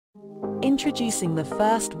Introducing the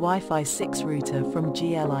first Wi-Fi 6 router from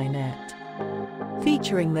GL.iNet.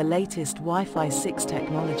 Featuring the latest Wi-Fi 6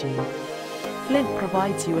 technology, Flint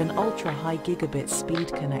provides you an ultra-high gigabit speed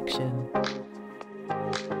connection.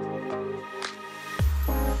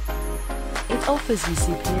 It offers you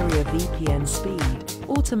superior VPN speed,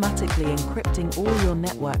 automatically encrypting all your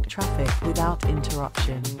network traffic without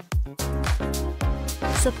interruption.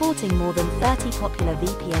 Supporting more than 30 popular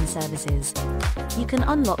VPN services, you can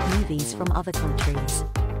unlock movies from other countries.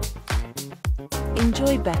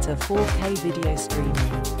 Enjoy better 4K video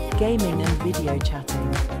streaming, gaming and video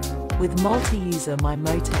chatting. With multi-user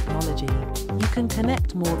MU-MIMO technology, you can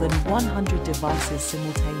connect more than 100 devices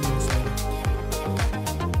simultaneously.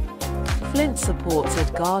 Flint supports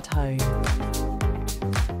AdGuard Home,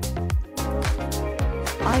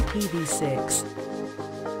 IPv6,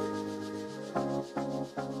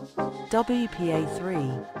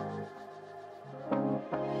 WPA3,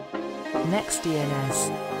 NextDNS,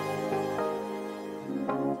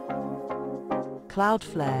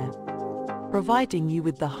 Cloudflare, providing you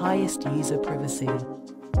with the highest user privacy.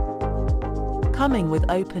 Coming with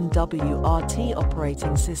openwrt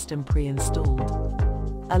operating system pre-installed,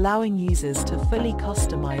 allowing users to fully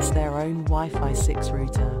customize their own Wi-Fi 6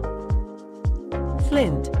 router.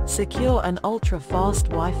 Flint, secure and ultra-fast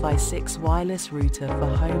Wi-Fi 6 wireless router for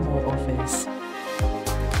home or office.